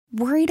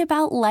Worried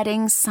about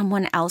letting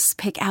someone else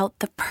pick out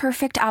the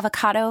perfect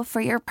avocado for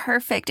your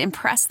perfect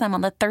impress them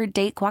on the third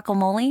date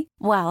guacamole?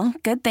 Well,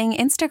 good thing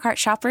Instacart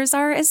shoppers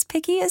are as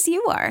picky as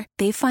you are.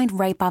 They find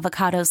ripe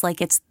avocados like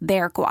it's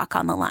their guac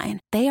on the line.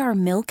 They are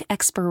milk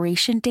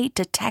expiration date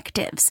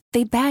detectives.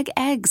 They bag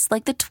eggs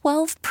like the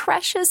 12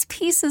 precious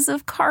pieces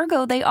of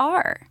cargo they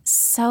are.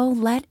 So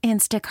let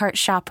Instacart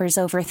shoppers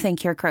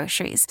overthink your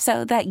groceries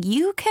so that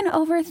you can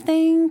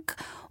overthink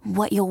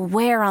what you'll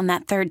wear on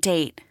that third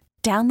date.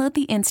 Download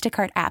the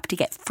Instacart app to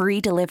get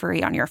free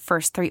delivery on your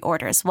first 3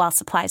 orders while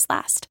supplies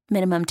last.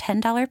 Minimum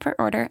 $10 per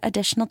order.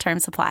 Additional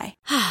terms apply.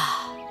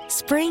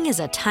 Spring is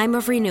a time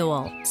of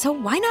renewal, so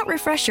why not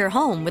refresh your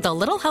home with a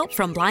little help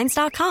from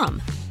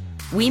Blinds.com?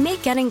 We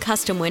make getting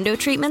custom window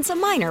treatments a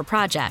minor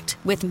project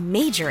with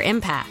major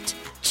impact.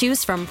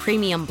 Choose from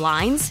premium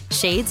blinds,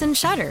 shades, and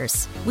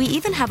shutters. We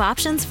even have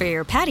options for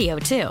your patio,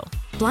 too.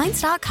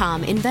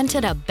 Blinds.com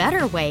invented a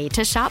better way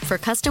to shop for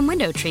custom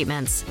window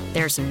treatments.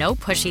 There's no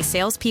pushy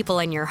salespeople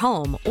in your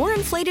home or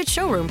inflated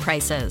showroom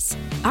prices.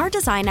 Our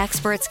design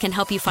experts can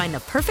help you find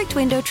the perfect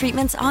window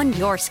treatments on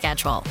your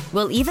schedule.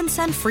 We'll even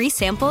send free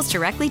samples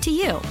directly to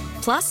you.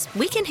 Plus,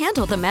 we can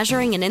handle the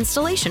measuring and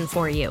installation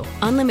for you.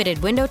 Unlimited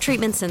window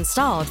treatments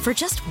installed for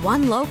just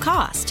one low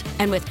cost.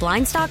 And with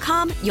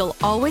Blinds.com, you'll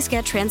always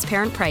get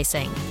transparent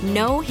pricing.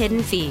 No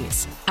hidden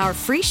fees. Our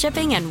free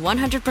shipping and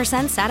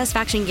 100%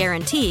 satisfaction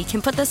guarantee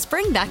can put the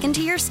spring back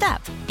into your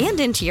step and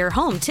into your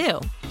home,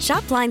 too.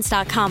 Shop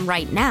Blinds.com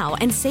right now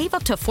and save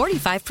up to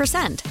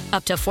 45%.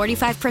 Up to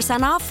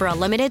 45% off for a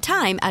limited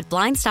time at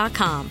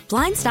Blinds.com.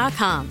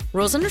 Blinds.com.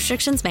 Rules and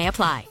restrictions may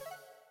apply.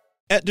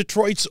 At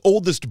Detroit's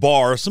oldest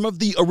bar, some of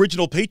the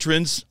original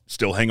patrons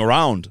still hang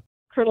around.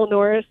 Colonel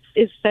Norris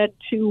is said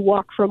to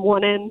walk from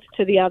one end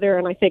to the other,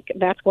 and I think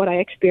that's what I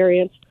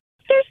experienced.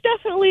 There's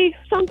definitely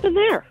something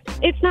there.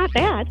 It's not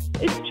bad.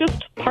 It's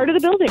just part of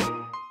the building.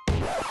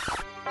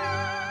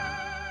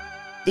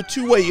 The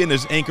Two-Way Inn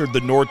has anchored the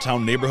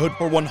Nordtown neighborhood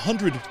for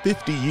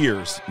 150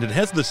 years, and it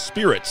has the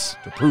spirits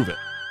to prove it.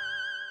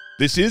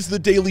 This is the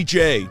Daily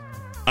J.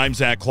 I'm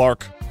Zach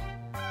Clark.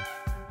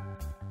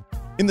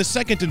 In the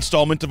second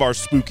installment of our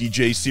Spooky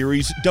J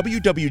series,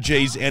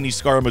 WWJ's Annie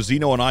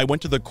Scaramuzzino and I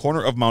went to the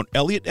corner of Mount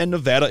Elliott and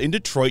Nevada in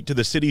Detroit to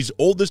the city's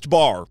oldest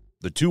bar,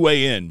 the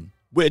Two-Way Inn,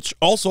 which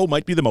also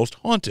might be the most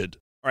haunted.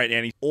 All right,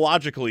 Annie,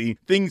 logically,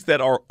 things that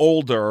are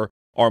older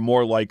are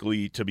more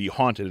likely to be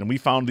haunted, and we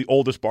found the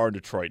oldest bar in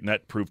Detroit, and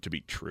that proved to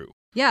be true.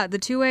 Yeah, the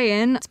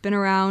Two-Way Inn, it's been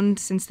around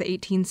since the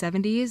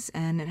 1870s,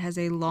 and it has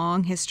a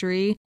long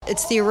history.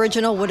 It's the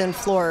original wooden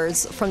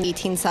floors from the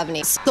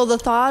 1870s. So the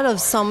thought of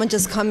someone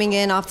just coming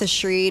in off the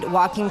street,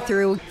 walking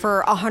through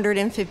for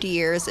 150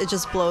 years, it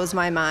just blows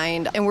my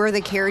mind. And we're the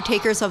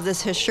caretakers of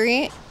this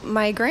history.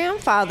 My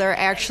grandfather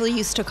actually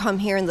used to come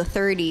here in the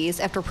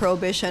 30s after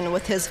Prohibition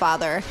with his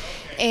father.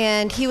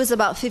 And he was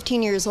about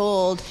 15 years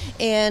old,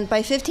 and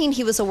by 15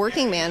 he was a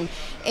working man,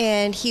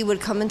 and he would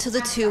come into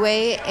the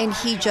Two-Way and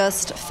he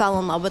just fell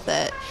in love with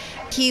it.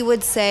 He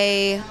would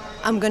say,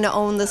 I'm going to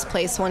own this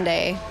place one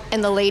day.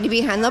 And the lady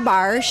behind the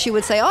bar, she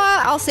would say, oh,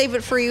 I'll save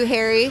it for you,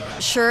 Harry.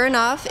 Sure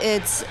enough,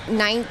 it's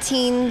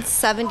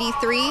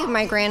 1973.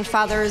 My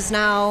grandfather is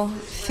now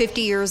 50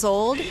 years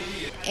old,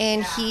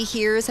 and he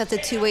hears that the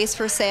Two-Way's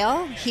for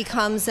sale. He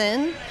comes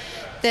in.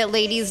 That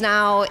lady's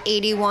now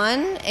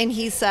 81, and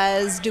he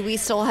says, do we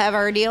still have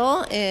our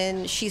deal?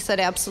 And she said,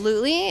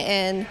 absolutely,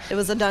 and it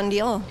was a done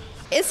deal.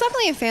 It's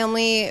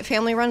definitely a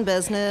family-run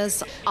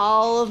business.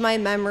 All of my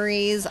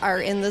memories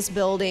are in this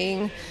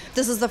building.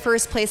 This is the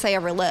first place I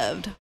ever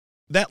lived.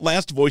 That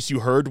last voice you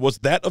heard was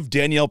that of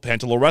Danielle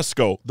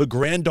Panteloresco, the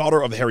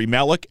granddaughter of Harry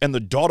Malik and the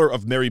daughter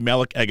of Mary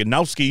Malik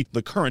Aganowski,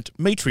 the current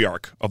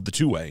matriarch of the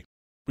Two-Way.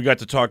 We got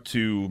to talk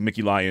to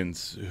Mickey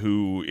Lyons,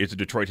 who is a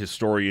Detroit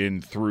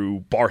historian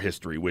through bar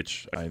history,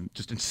 which I'm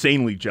just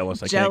insanely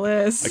jealous. I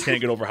can't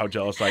get over how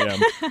jealous I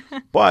am.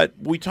 But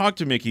we talked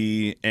to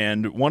Mickey,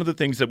 and one of the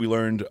things that we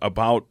learned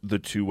about the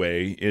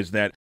Two-Way is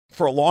that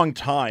for a long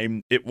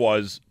time, it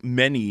was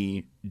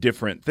many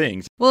different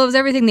things. Well, it was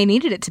everything they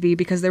needed it to be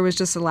because there was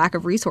just a lack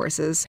of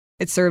resources.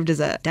 It served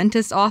as a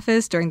dentist's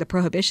office during the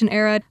Prohibition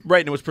era. Right,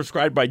 and it was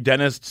prescribed by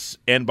dentists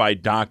and by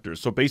doctors.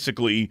 So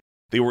basically,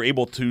 they were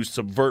able to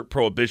subvert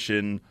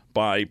Prohibition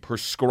by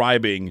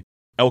prescribing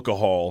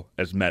alcohol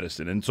as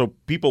medicine. And so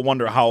people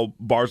wonder how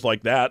bars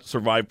like that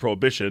survived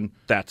Prohibition.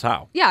 That's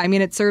how. Yeah, I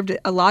mean, it served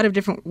a lot of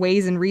different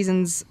ways and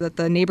reasons that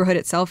the neighborhood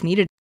itself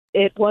needed.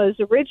 It was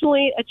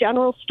originally a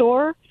general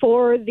store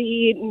for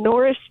the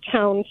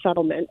Norristown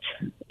settlement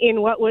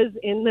in what was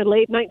in the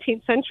late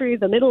 19th century,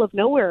 the middle of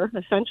nowhere,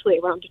 essentially,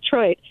 around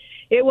Detroit.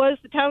 It was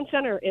the town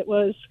center. It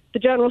was the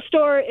general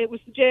store. It was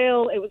the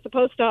jail. It was the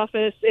post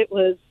office. It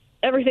was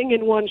everything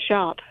in one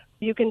shop.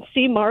 You can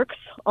see marks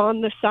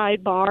on the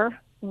side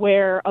bar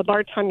where a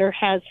bartender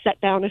has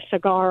set down a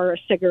cigar or a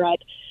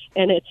cigarette,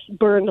 and it's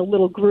burned a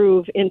little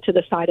groove into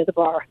the side of the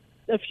bar.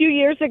 A few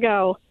years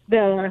ago,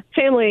 the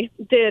family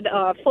did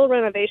a full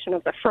renovation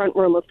of the front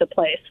room of the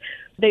place.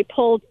 They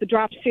pulled the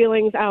drop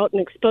ceilings out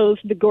and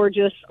exposed the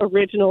gorgeous,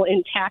 original,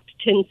 intact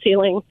tin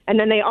ceiling, and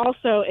then they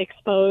also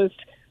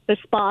exposed the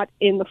spot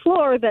in the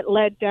floor that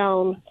led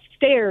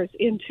downstairs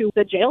into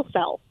the jail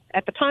cell.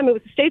 At the time, it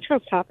was a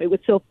stagecoach stop. It was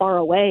so far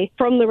away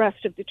from the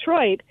rest of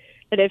Detroit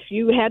that if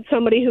you had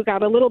somebody who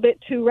got a little bit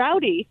too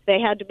rowdy, they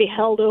had to be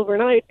held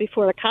overnight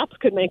before the cops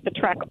could make the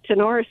trek to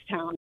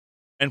Norristown.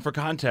 And for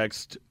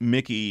context,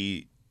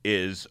 Mickey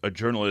is a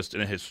journalist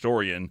and a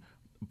historian,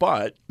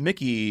 but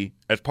Mickey,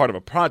 as part of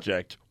a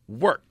project,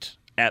 worked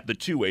at the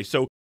Two-Way.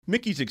 So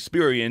Mickey's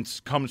experience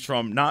comes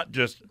from not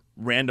just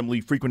randomly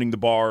frequenting the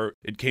bar.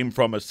 It came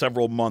from a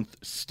several-month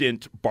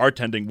stint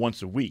bartending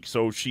once a week.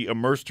 So she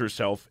immersed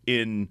herself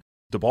in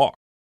the bar.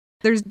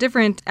 There's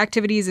different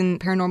activities and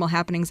paranormal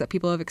happenings that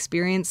people have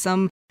experienced,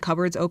 some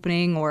cupboards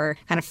opening or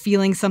kind of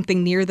feeling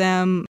something near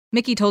them.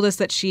 Mickey told us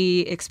that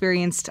she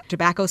experienced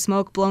tobacco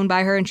smoke blown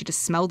by her and she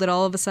just smelled it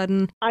all of a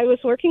sudden. I was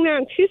working there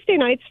on Tuesday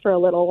nights for a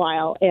little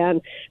while, and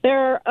there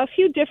are a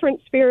few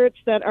different spirits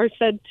that are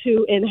said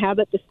to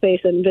inhabit the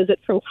space and visit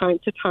from time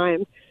to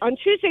time. On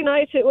Tuesday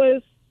nights, it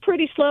was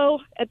pretty slow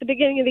at the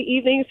beginning of the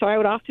evening, so I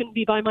would often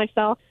be by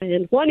myself.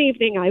 And one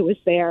evening I was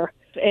there,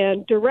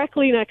 and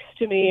directly next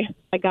to me,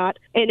 I got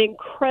an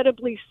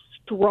incredibly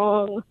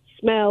strong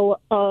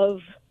smell of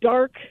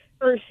dark,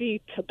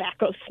 earthy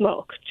tobacco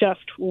smoke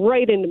just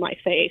right into my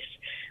face.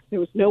 There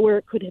was nowhere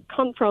it could have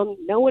come from.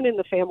 No one in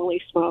the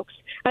family smokes.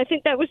 I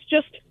think that was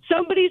just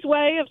somebody's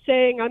way of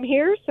saying, I'm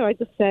here. So I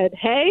just said,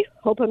 hey,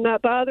 hope I'm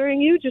not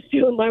bothering you, just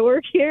doing my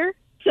work here.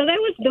 So that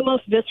was the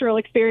most visceral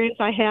experience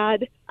I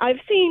had. I've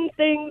seen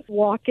things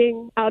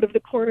walking out of the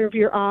corner of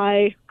your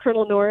eye.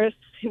 Colonel Norris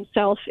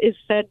himself is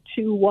said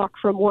to walk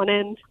from one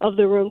end of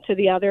the room to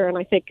the other, and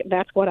I think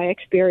that's what I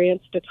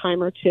experienced a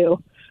time or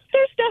two.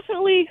 There's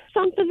definitely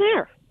something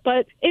there,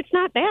 but it's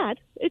not bad.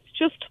 It's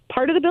just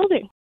part of the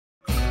building.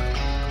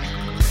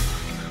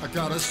 I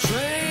got a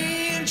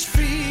strange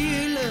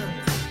feeling.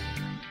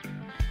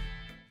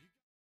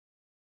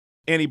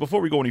 Annie,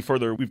 before we go any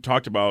further, we've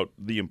talked about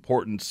the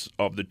importance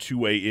of the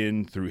Two-Way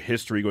Inn through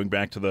history going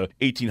back to the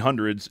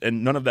 1800s,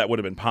 and none of that would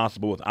have been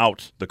possible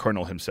without the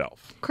Colonel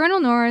himself.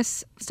 Colonel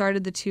Norris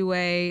started the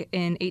Two-Way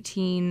in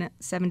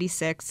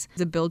 1876.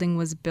 The building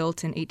was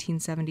built in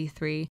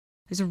 1873.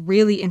 He's a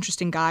really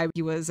interesting guy.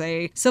 He was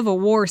a Civil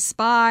War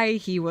spy.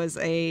 He was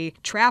a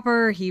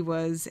trapper. He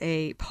was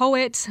a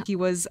poet. He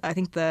was, I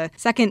think, the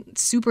second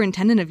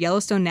superintendent of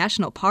Yellowstone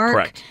National Park.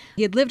 Correct.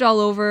 He had lived all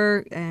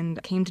over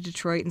and came to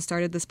Detroit and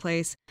started this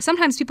place.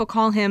 Sometimes people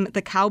call him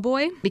the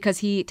cowboy because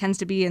he tends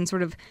to be in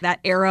sort of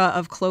that era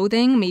of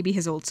clothing, maybe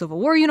his old Civil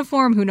War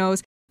uniform, who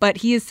knows. But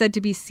he is said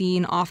to be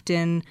seen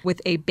often with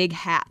a big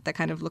hat that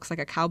kind of looks like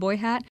a cowboy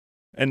hat.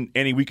 And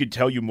Annie, we could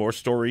tell you more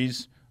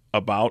stories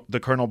about the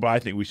Colonel, but I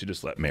think we should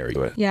just let Mary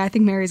do it. Yeah, I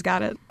think Mary's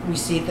got it. We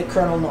see the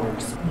Colonel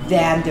Norris.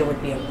 Then there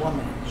would be a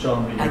woman,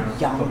 a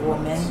young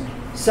woman.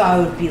 So I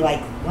would be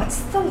like,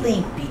 what's the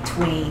link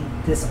between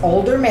this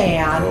older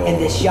man and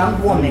this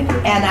young woman?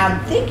 And I'm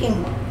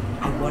thinking,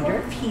 I wonder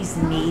if he's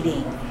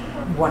meeting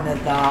one of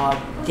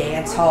the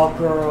dance hall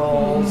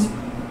girls,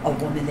 a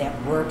woman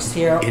that works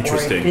here, or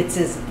if it's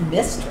his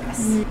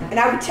mistress. And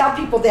I would tell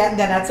people that, and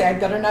then I'd say, I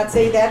better not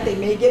say that. They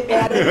may get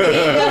mad at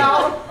me, you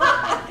know?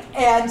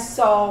 And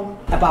so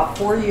about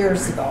 4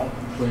 years ago,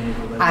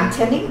 I'm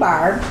tending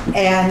bar,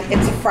 and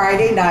it's a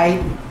Friday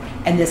night,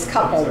 and this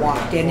couple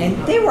walked in,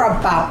 and they were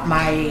about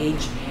my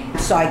age.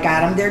 So I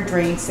got them their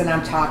drinks, and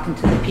I'm talking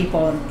to the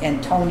people,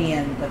 and Tony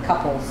and the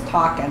couple's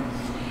talking.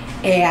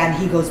 And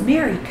he goes,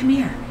 Mary, come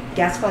here.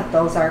 Guess what?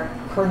 Those are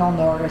Colonel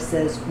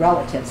Norris's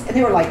relatives. And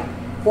they were like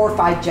 4 or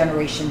 5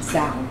 generations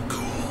down.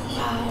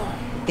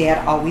 They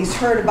had always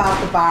heard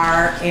about the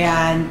bar,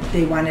 and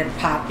they wanted to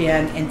pop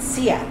in and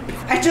see it.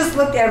 I just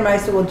looked at him and I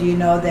said, well, do you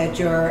know that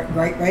your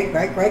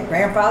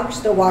great-great-great-great-grandfather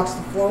still walks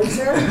the floors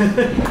here?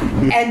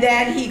 And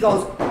then he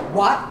goes,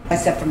 what? I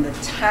said, from the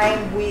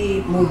time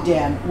we moved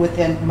in,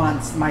 within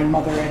months, my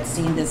mother had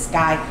seen this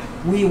guy.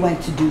 We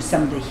went to do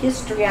some of the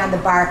history on the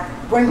bar,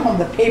 bring home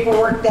the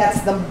paperwork. That's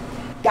the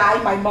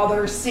guy my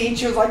mother seen.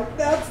 She was like,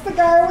 that's the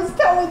guy I was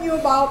telling you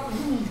about.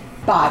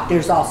 But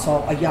there's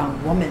also a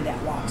young woman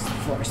that walks the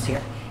floors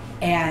here.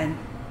 And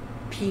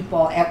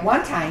people at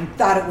one time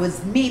thought it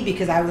was me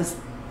because I was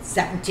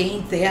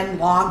 17, thin,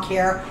 long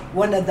hair.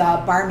 One of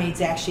the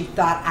barmaids actually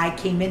thought I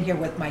came in here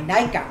with my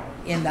nightgown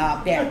in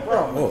the back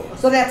room. Oh.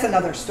 So that's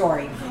another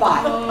story.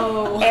 But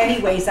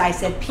anyways, I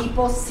said,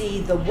 people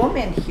see the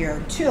woman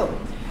here too.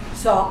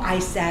 So I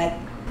said,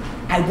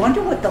 I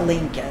wonder what the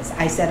link is.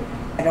 I said,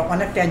 I don't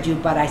want to offend you,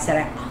 but I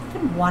said, I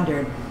often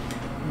wondered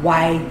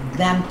why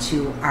them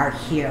two are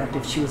here.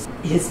 If she was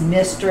his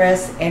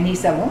mistress, and he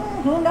said, well,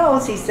 who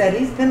knows? He said,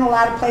 he's been a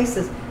lot of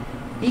places.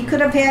 He could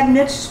have had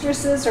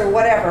mistresses or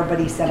whatever, but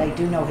he said, I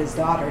do know his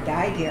daughter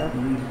died here.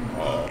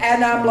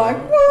 And I'm like,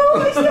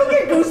 whoa, I still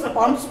get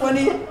goosebumps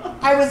when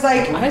I was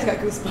like, I just got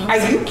goosebumps.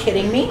 Are you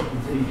kidding me?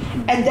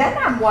 And then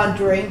I'm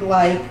wondering,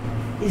 like,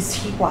 is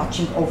he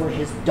watching over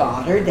his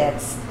daughter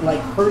that's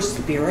like her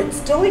spirit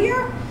still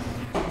here?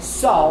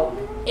 So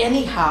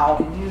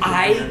anyhow,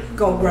 I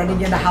go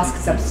running in the house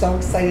because I'm so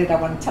excited. I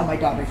want to tell my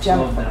daughter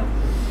Jennifer.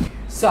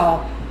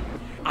 So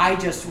I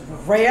just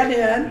ran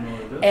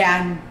in,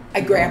 and I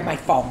grabbed my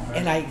phone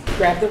and I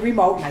grabbed the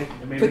remote and I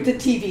put the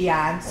TV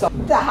on. So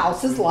the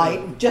house is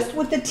light just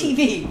with the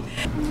TV.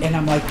 And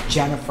I'm like,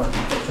 Jennifer,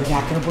 you're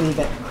not going to believe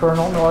it.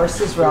 Colonel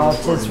Norris's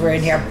relatives were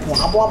in here,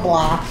 blah, blah,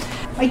 blah.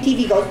 My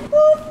TV goes,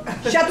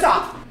 boop, shuts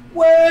off.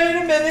 Wait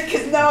a minute,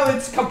 because now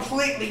it's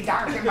completely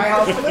dark in my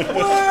house. I'm like,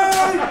 wait.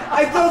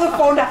 I throw the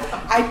phone down.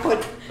 I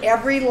put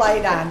every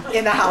light on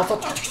in the house.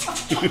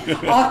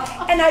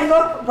 And I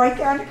look right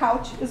there on the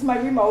couch is my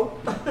remote,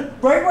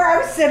 right where I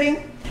was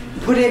sitting.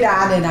 Put it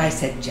on, and I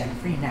said,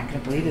 Jennifer, you're not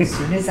going to believe it. As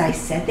soon as I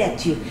said that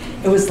to you,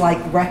 it was like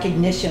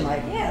recognition,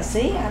 like, yeah,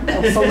 see, I'm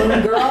no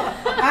saloon girl.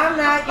 I'm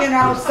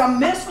not, some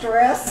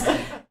mistress.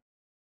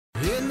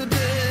 In the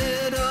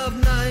dead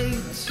of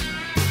night,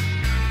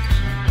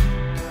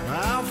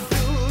 I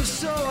feel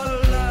so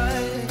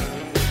alive.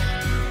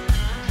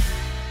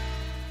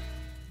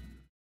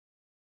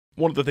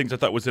 One of the things I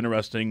thought was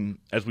interesting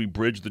as we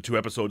bridged the 2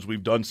 episodes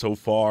we've done so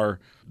far,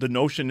 the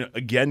notion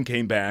again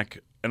came back.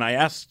 And I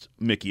asked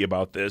Mickey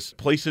about this.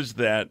 Places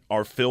that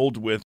are filled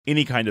with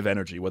any kind of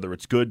energy, whether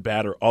it's good,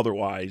 bad, or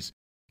otherwise,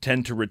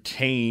 tend to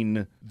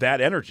retain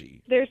that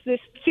energy. There's this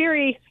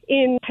theory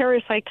in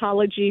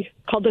parapsychology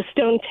called the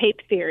stone tape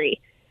theory.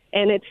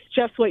 And it's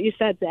just what you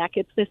said, Zach.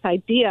 It's this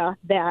idea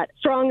that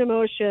strong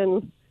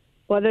emotion,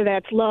 whether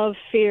that's love,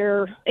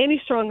 fear,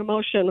 any strong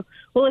emotion,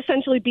 will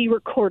essentially be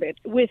recorded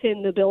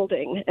within the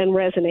building and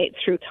resonate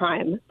through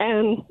time.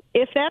 And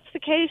if that's the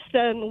case,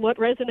 then what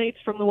resonates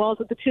from the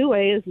walls of the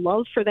two-way is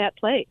love for that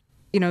place.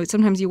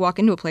 Sometimes you walk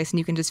into a place and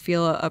you can just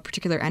feel a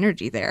particular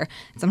energy there.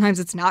 Sometimes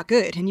it's not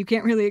good, and you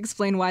can't really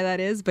explain why that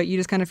is, but you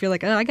just kind of feel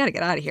like, oh, I got to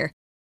get out of here.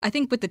 I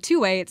think with the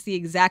two-way, it's the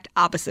exact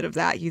opposite of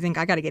that. You think,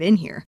 I got to get in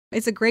here.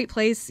 It's a great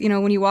place.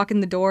 When you walk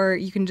in the door,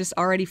 you can just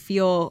already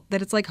feel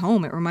that it's like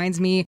home. It reminds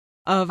me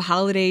of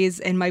holidays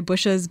in my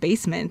Bush's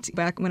basement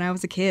back when I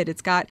was a kid.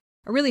 It's got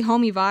a really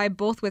homey vibe,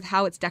 both with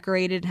how it's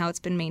decorated and how it's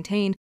been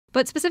maintained,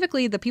 but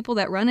specifically the people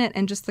that run it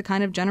and just the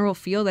kind of general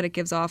feel that it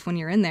gives off when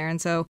you're in there.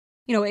 And so,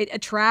 it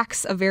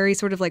attracts a very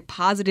sort of like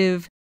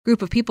positive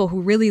group of people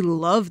who really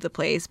love the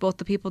place, both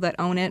the people that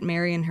own it,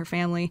 Mary and her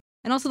family,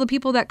 and also the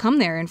people that come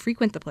there and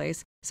frequent the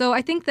place. So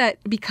I think that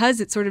because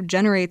it sort of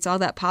generates all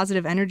that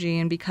positive energy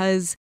and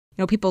because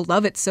people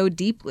love it so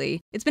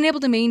deeply, it's been able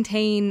to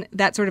maintain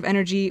that sort of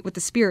energy with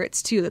the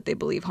spirits, too, that they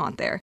believe haunt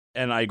there.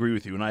 And I agree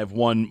with you, and I have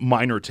one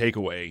minor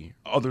takeaway.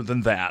 Other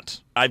than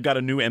that, I've got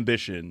a new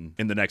ambition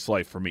in the next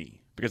life for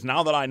me. Because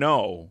now that I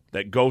know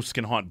that ghosts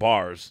can haunt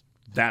bars,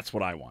 that's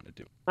what I want to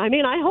do. I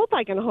mean, I hope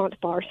I can haunt a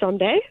bar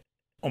someday.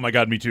 Oh my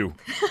God, me too.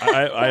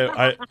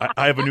 I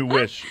have a new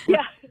wish.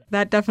 Yeah.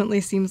 That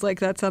definitely seems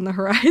like that's on the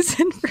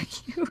horizon for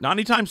you. Not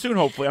anytime soon,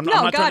 hopefully. I'm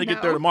not trying to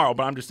get there tomorrow,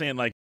 but I'm just saying,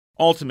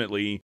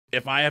 ultimately,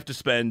 if I have to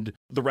spend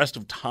the rest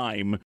of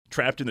time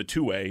trapped in the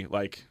two-way,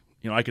 I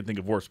could think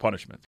of worse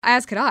punishment.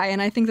 As could I,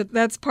 and I think that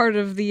that's part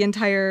of the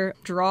entire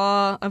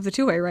draw of the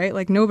two-way,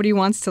 right? Nobody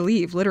wants to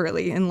leave,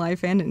 literally, in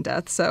life and in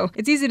death. So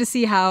it's easy to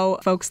see how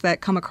folks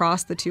that come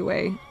across the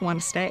two-way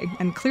want to stay,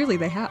 and clearly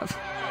they have.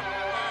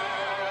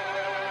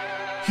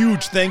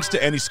 Huge thanks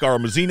to Annie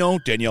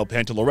Scaramuzzino, Danielle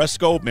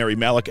Panteloresco, Mary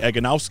Malik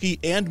Aganowski,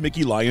 and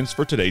Mickey Lyons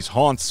for today's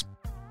haunts.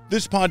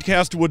 This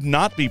podcast would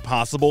not be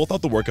possible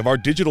without the work of our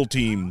digital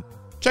team.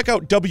 Check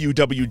out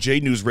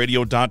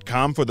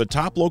WWJNewsRadio.com for the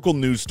top local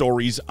news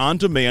stories on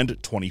demand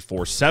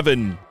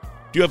 24/7.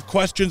 Do you have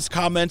questions,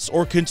 comments,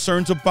 or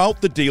concerns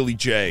about the Daily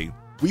J?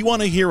 We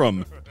want to hear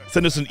them.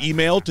 Send us an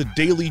email to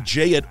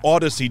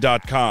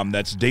dailyj@audacy.com.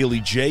 That's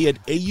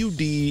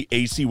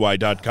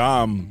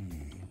dailyj@audacy.com.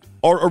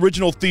 Our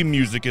original theme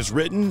music is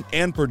written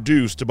and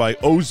produced by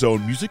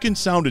Ozone Music and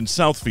Sound in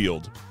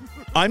Southfield.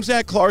 I'm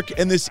Zach Clark,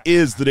 and this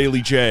is The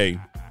Daily J.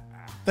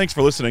 Thanks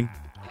for listening.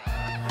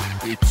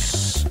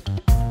 It's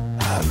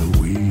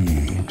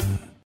Halloween.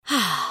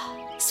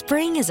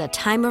 Spring is a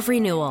time of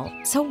renewal,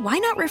 so why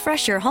not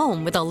refresh your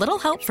home with a little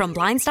help from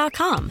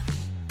Blinds.com?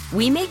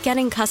 We make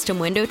getting custom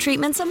window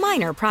treatments a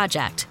minor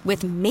project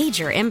with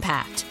major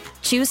impact.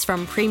 Choose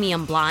from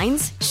premium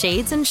blinds,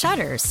 shades, and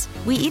shutters.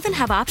 We even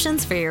have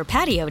options for your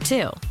patio,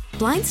 too.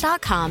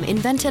 Blinds.com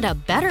invented a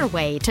better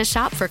way to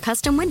shop for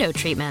custom window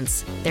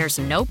treatments. There's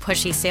no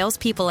pushy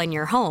salespeople in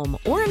your home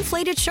or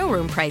inflated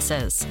showroom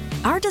prices.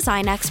 Our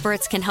design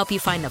experts can help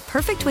you find the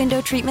perfect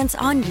window treatments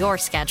on your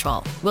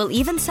schedule. We'll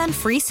even send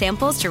free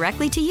samples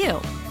directly to you.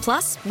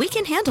 Plus, we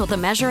can handle the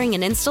measuring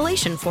and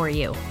installation for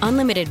you.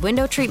 Unlimited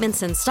window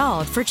treatments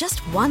installed for just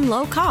one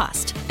low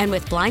cost. And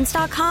with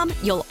Blinds.com,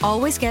 you'll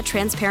always get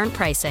transparent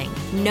pricing.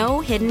 No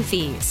hidden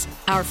fees.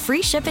 Our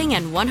free shipping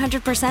and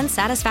 100%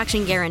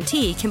 satisfaction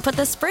guarantee can put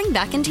the spring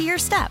back into your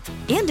step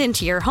and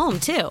into your home,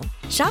 too.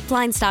 Shop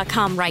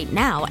Blinds.com right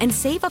now and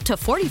save up to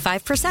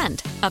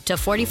 45%. Up to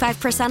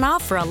 45%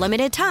 off for a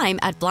limited time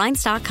at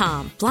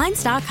Blinds.com.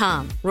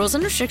 Blinds.com. Rules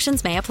and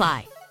restrictions may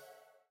apply.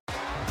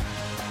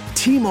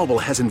 T-Mobile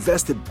has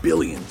invested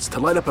billions to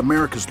light up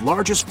America's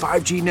largest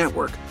 5G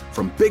network,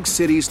 from big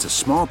cities to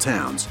small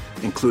towns,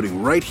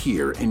 including right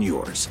here in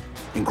yours.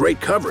 And great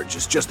coverage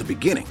is just the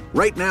beginning.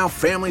 Right now,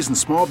 families and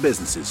small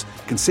businesses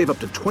can save up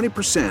to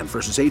 20%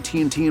 versus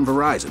AT&T and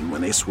Verizon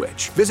when they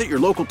switch. Visit your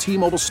local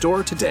T-Mobile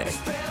store today.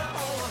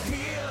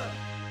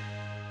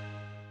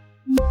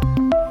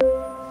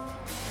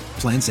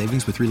 Plan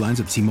savings with 3 lines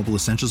of T-Mobile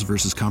Essentials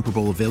versus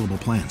comparable available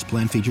plans.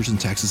 Plan features and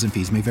taxes and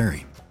fees may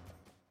vary.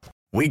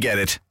 We get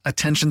it.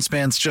 Attention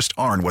spans just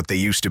aren't what they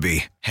used to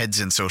be. Heads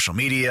in social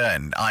media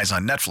and eyes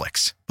on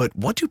Netflix. But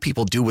what do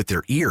people do with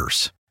their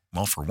ears?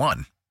 Well, for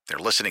one, they're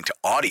listening to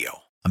audio.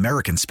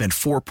 Americans spend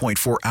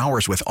 4.4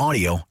 hours with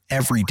audio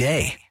every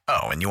day.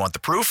 Oh, and you want the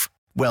proof?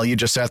 Well, you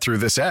just sat through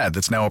this ad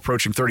that's now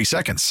approaching 30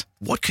 seconds.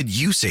 What could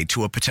you say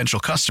to a potential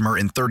customer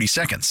in 30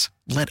 seconds?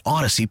 Let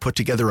Odyssey put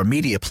together a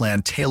media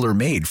plan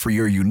tailor-made for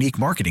your unique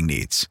marketing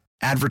needs.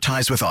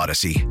 Advertise with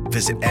Odyssey.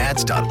 Visit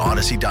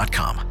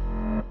ads.odyssey.com.